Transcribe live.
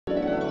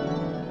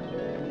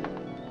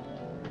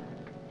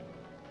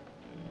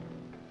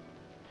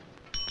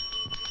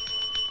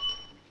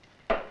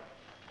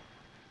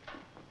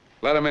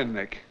Let him in,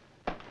 Nick.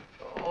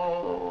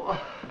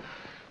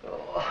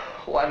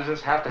 Why does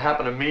this have to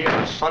happen to me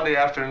on a Sunday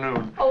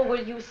afternoon? Oh,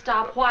 will you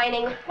stop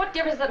whining? What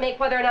difference does it make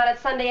whether or not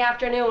it's Sunday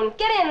afternoon?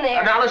 Get in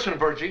there. Now listen,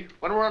 Virgie.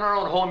 When we're in our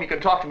own home, you can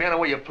talk to me any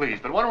way you please.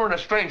 But when we're in a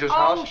stranger's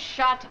house... Oh,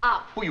 shut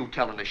up. Who you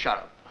telling to shut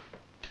up?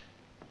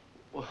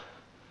 Well,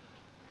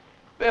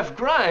 Biff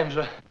Grimes.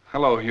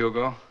 Hello,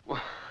 Hugo.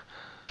 Well,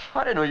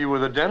 I didn't know you were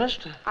the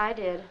dentist. I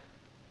did.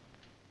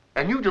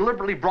 And you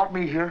deliberately brought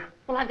me here?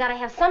 Well, I've got to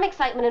have some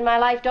excitement in my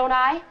life, don't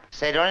I?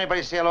 Say, don't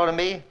anybody say hello to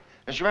me?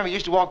 Don't you remember you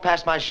used to walk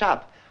past my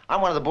shop?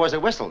 I'm one of the boys that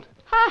whistled.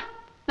 Huh.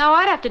 Now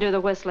I'd have to do the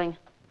whistling.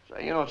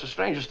 Say, you know, it's the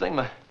strangest thing.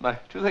 My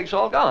toothache's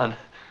all gone.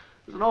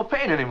 There's no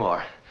pain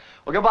anymore.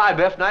 Well, goodbye,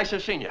 Biff. Nice to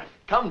see you.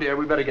 Come, dear,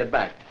 we better get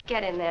back.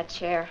 Get in that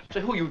chair. Say,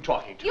 who are you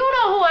talking to? You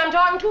know who I'm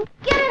talking to.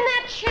 Get in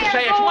that chair.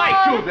 Say, it's my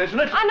tooth, isn't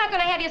it? I'm not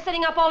going to have you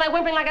sitting up all night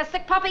whimpering like a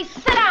sick puppy.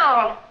 Sit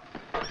down.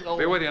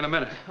 Be with you in a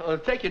minute.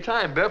 Take your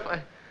time, Biff.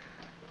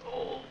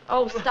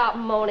 Oh, stop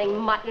moaning,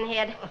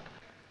 muttonhead.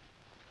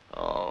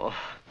 Oh.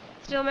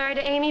 Still married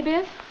to Amy,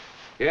 Biff?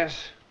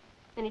 Yes?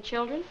 Any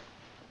children?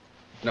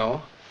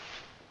 No.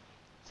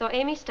 So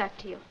Amy stuck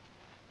to you.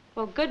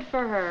 Well, good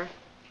for her.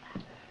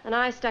 And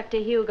I stuck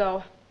to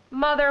Hugo.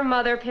 Mother,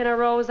 mother, pin a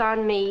rose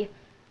on me.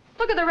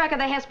 Look at the wreck of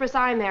the Hesperus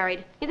I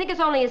married. You think it's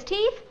only his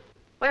teeth?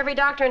 Well, every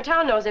doctor in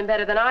town knows him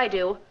better than I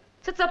do.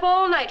 Sits up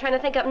all night trying to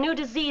think up new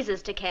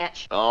diseases to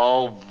catch.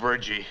 Oh,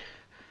 Virgie.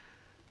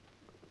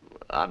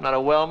 I'm not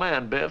a well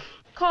man, Biff.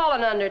 Call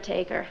an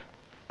undertaker.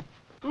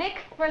 Nick,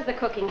 where's the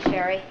cooking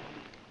sherry?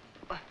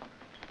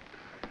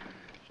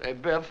 Say,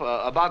 Biff,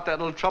 about that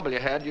little trouble you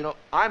had, you know,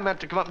 I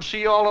meant to come up and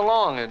see you all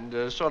along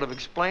and sort of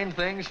explain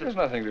things. There's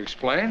nothing to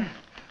explain.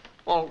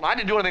 Well, I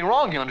didn't do anything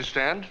wrong, you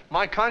understand.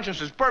 My conscience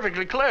is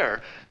perfectly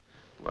clear.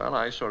 Well,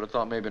 I sort of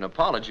thought maybe an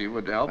apology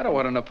would help. I don't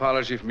want an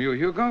apology from you,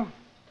 Hugo.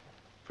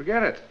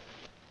 Forget it.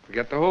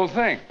 Forget the whole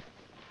thing.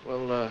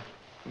 Well,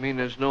 you mean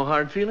there's no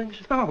hard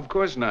feelings? No, of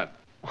course not.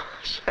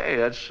 Say,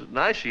 that's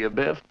nice of you,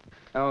 Biff.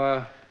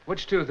 Now,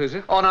 which tooth is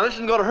it? Oh, now this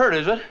isn't going to hurt,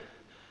 is it?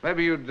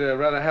 Maybe you'd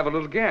rather have a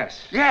little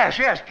gas.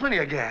 Yes, plenty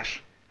of gas.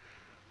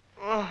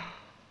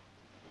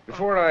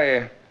 Before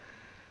I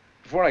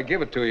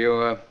give it to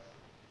you,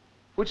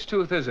 which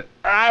tooth is it?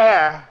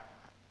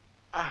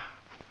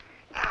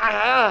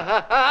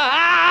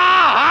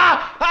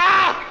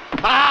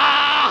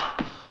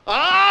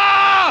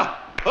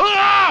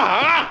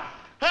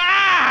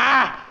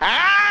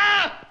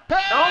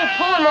 Don't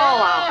pull them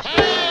all out.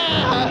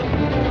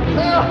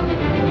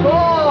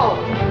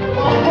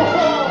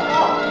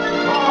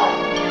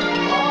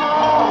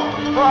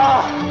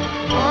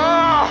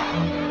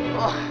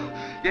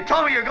 You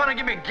told me you're going to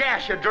give me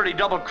gas, you dirty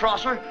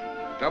double-crosser.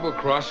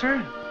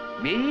 Double-crosser?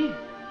 Me?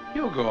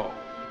 Hugo.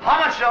 How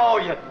much do I owe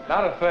you?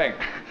 Not a thing.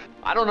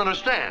 I don't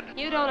understand.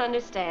 You don't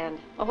understand.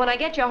 Well, when I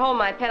get you home,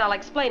 my pet, I'll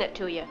explain it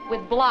to you.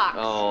 With blocks.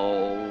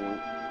 Oh.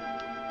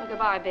 Well,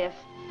 goodbye, Biff.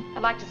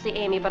 I'd like to see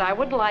Amy, but I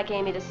wouldn't like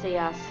Amy to see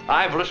us.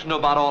 I've listened to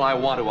about all I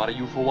want to out of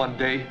you for one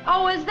day.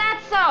 Oh, is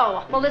that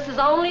so? Well, this is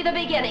only the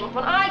beginning.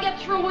 When I get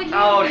through with you...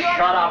 Oh,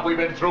 shut up. We've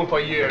been through for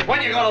years. When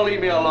are you going to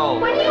leave me alone?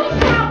 When you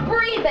stop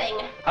breathing.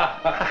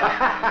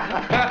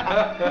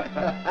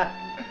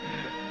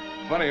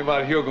 Funny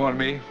about Hugo and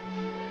me.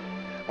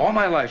 All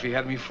my life, he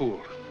had me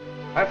fooled.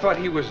 I thought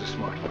he was the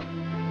smart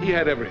one. He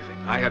had everything.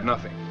 I had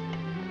nothing.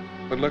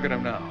 But look at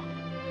him now.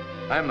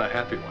 I'm the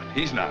happy one.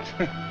 He's not.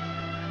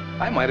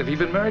 I might have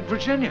even married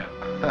Virginia.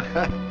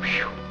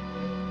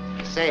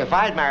 Say, if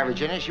I'd married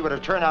Virginia, she would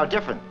have turned out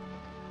different.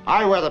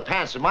 I wear the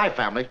pants in my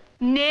family.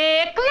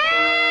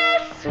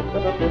 Nicholas!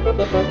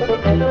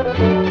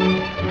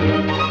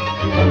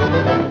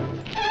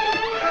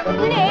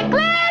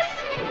 Nicholas!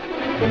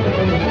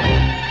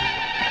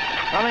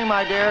 Coming,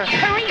 my dear.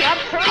 Hurry up,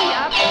 hurry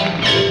up.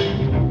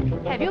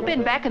 Have you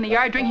been back in the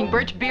yard drinking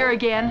birch beer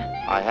again?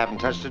 I haven't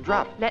touched a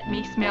drop. Let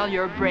me smell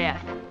your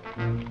breath.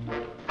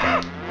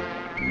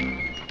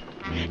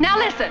 Now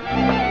listen,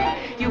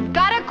 you've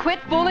got to quit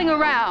fooling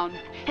around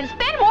and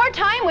spend more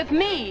time with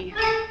me.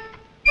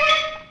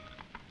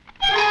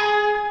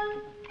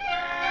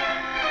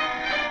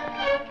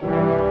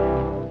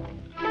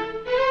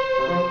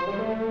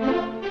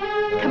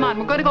 Come on,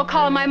 we're going to go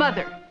call my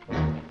mother.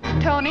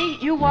 Tony,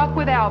 you walk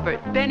with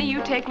Albert. Benny,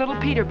 you take little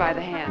Peter by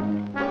the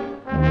hand.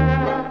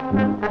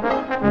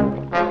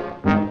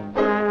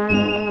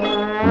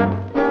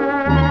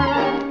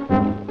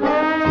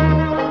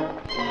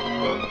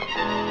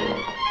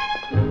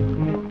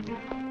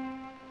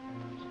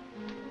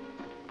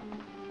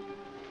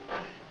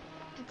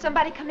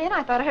 Somebody come in?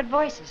 I thought I heard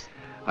voices.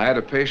 I had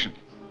a patient.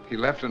 He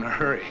left in a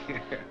hurry.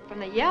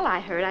 From the yell I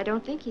heard, I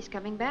don't think he's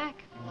coming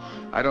back.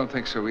 I don't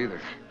think so either.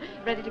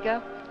 Ready to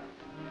go?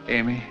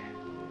 Amy,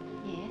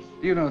 Yes?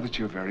 you know that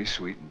you're very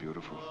sweet and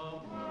beautiful.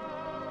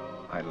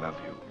 I love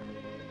you.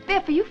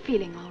 Biff, are you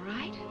feeling all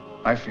right?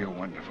 I feel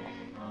wonderful.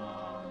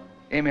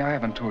 Amy, I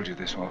haven't told you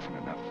this often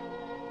enough.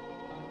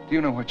 Do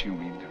you know what you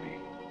mean to me?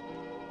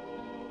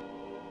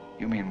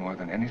 You mean more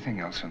than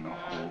anything else in the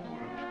whole world.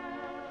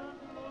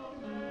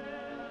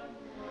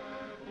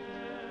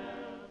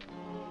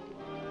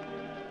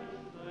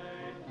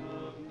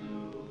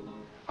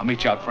 I'll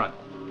meet you out front.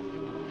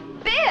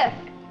 Biff!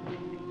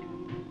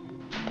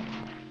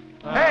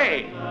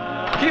 Hey,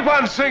 keep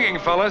on singing,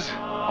 fellas.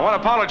 I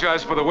want to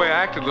apologize for the way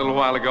I acted a little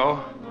while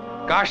ago.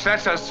 Gosh,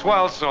 that's a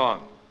swell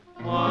song.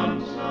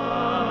 One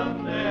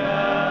Sunday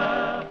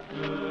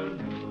afternoon.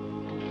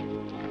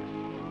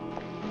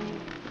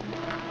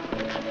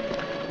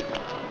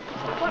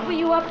 What were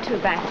you up to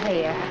back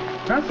there?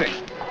 Nothing.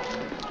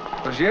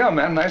 It was Yale,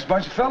 man. Nice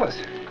bunch of fellas.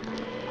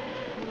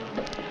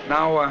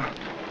 Now,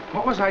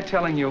 what was I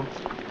telling you?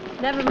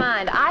 Never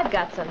mind. I've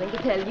got something to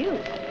tell you.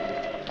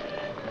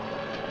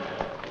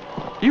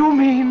 You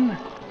mean...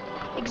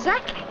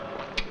 Exactly.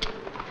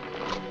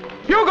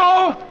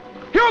 Hugo!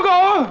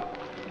 Hugo!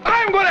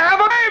 I'm going to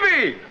have a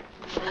baby!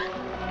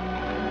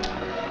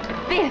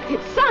 Biff,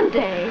 it's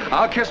Sunday.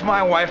 I'll kiss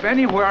my wife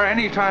anywhere,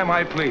 anytime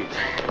I please.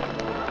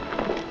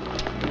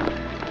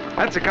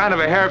 That's the kind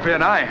of a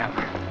hairpin I am.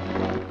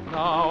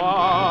 Now